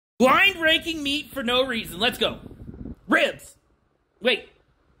Blind ranking meat for no reason. Let's go. Ribs. Wait.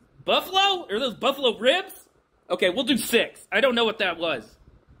 Buffalo? Are those buffalo ribs? Okay, we'll do 6. I don't know what that was.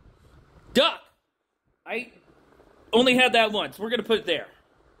 Duck. I only had that once. We're going to put it there.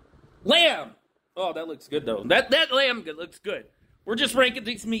 Lamb. Oh, that looks good, though. That lamb looks good. We're just ranking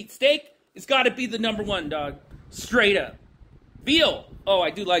these meat. Steak, it's got to be the number 1, dog. Straight up. Veal. Oh, I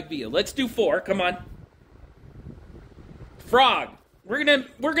do like veal. Let's do 4. Come on. Frog. We're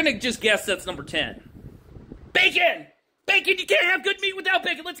gonna just guess that's number 10. Bacon! Bacon! You can't have good meat without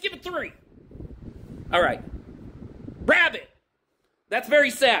bacon. Let's give it 3. All right. Rabbit. That's very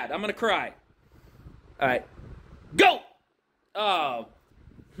sad. I'm gonna cry. All right. Goat. Oh.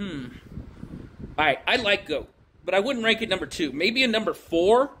 All right. I like goat, but I wouldn't rank it number 2. Maybe a number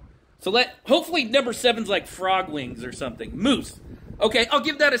 4. So hopefully number 7's like frog wings or something. Moose. Okay, I'll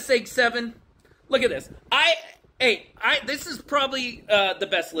give that a safe 7. Look at this. This is probably the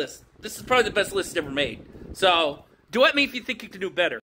best list. This is probably the best list ever made. So, duet me if you think you can do better.